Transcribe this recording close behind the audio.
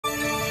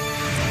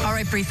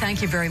right, Bree,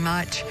 thank you very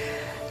much.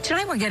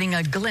 Tonight we're getting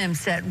a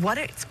glimpse at what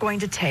it's going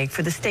to take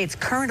for the state's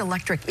current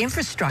electric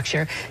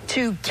infrastructure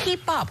to keep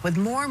up with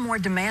more and more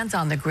demands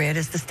on the grid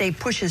as the state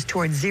pushes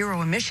towards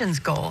zero emissions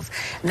goals.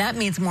 And that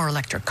means more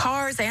electric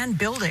cars and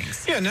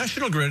buildings. Yeah,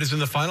 National Grid is in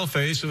the final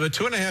phase of a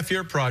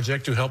 2.5-year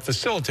project to help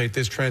facilitate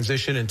this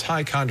transition in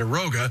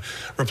Ticonderoga,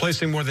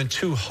 replacing more than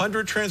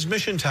 200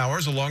 transmission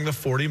towers along the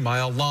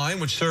 40-mile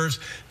line, which serves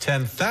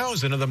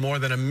 10,000 of the more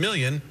than 1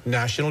 million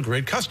National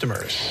Grid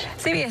customers.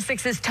 CBS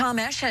 6's Tom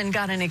Eschen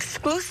got an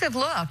exclusive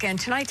look and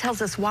tonight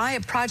tells us why a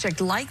project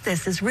like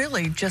this is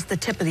really just the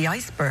tip of the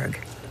iceberg.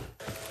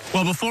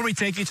 Well, before we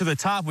take you to the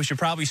top, we should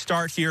probably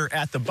start here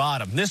at the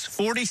bottom. This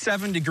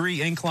 47-degree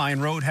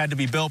incline road had to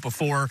be built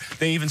before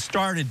they even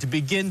started to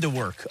begin to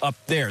work up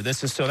there.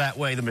 This is so that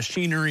way the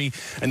machinery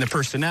and the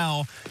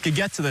personnel could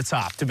get to the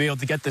top to be able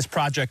to get this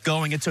project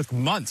going. It took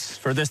months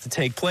for this to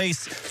take place,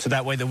 so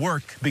that way the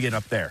work could begin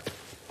up there.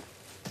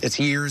 It's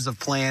years of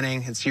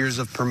planning, it's years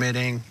of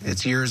permitting,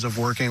 it's years of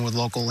working with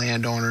local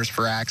landowners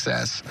for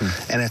access,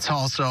 and it's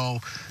also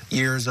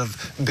years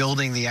of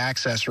building the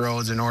access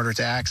roads in order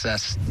to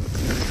access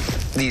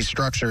these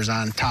structures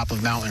on top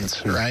of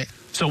mountains, right?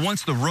 So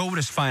once the road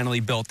is finally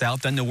built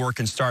out, then the work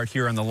can start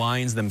here on the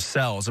lines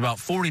themselves. About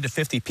 40 to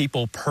 50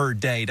 people per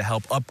day to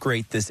help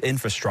upgrade this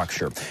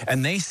infrastructure.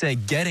 And they say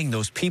getting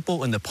those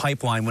people in the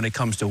pipeline when it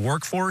comes to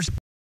workforce,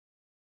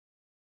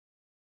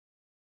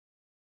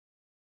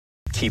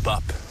 keep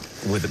up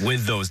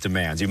with those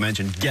demands. You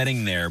mentioned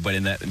getting there, but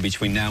in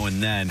between now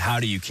and then, how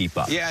do you keep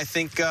up? Yeah, I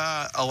think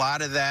a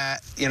lot of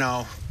that,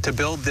 to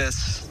build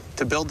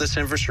this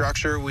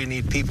infrastructure, we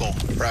need people,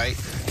 right?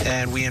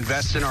 And we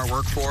invest in our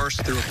workforce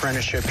through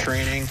apprenticeship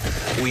training.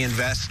 We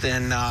invest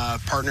in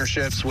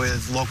partnerships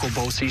with local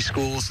BOCES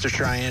schools to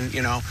try and,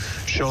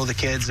 show the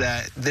kids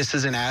that this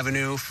is an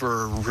avenue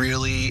for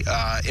really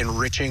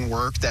enriching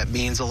work that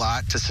means a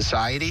lot to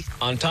society.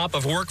 On top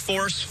of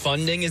workforce,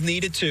 funding is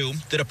needed too.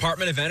 The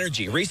Department of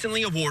Energy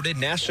recently awarded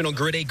National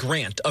Grid a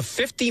grant of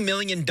 $50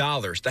 million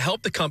to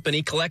help the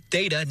company collect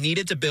data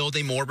needed to build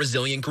a more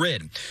resilient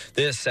grid.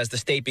 This as the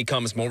state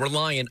becomes more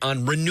reliant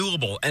on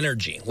renewable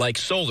energy like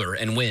solar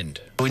and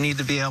wind. We need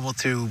to be able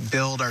to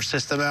build our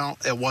system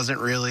out. It wasn't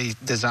really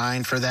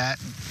designed for that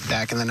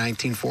back in the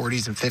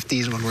 1940s and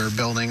 50s when we were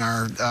building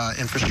our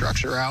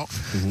infrastructure out,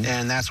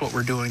 and that's what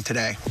we're doing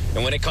today.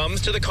 And when it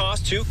comes to the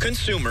cost to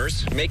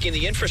consumers, making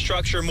the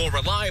infrastructure more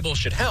reliable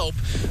should help,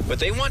 but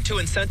they want to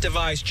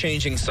incentivize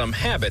changing some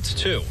habits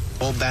too.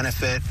 We'll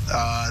benefit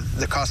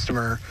the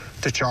customer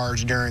to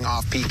charge during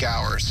off-peak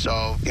hours.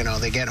 So,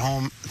 they get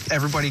home,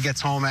 everybody gets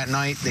home at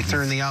night, they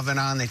turn the oven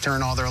on, they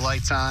turn all their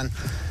lights on.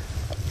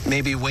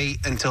 Maybe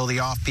wait until the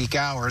off-peak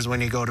hours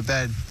when you go to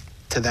bed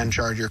to then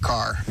charge your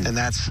car. And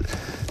that's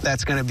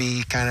going to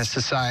be kind of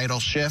societal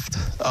shift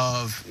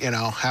of,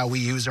 how we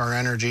use our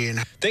energy.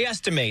 And they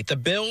estimate the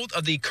build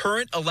of the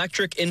current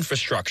electric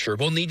infrastructure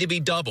will need to be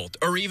doubled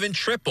or even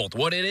tripled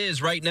what it is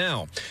right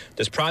now.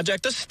 This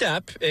project a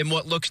step in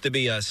what looks to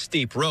be a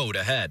steep road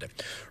ahead.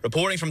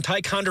 Reporting from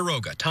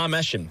Ticonderoga, Tom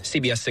Eschen,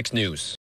 CBS 6 News.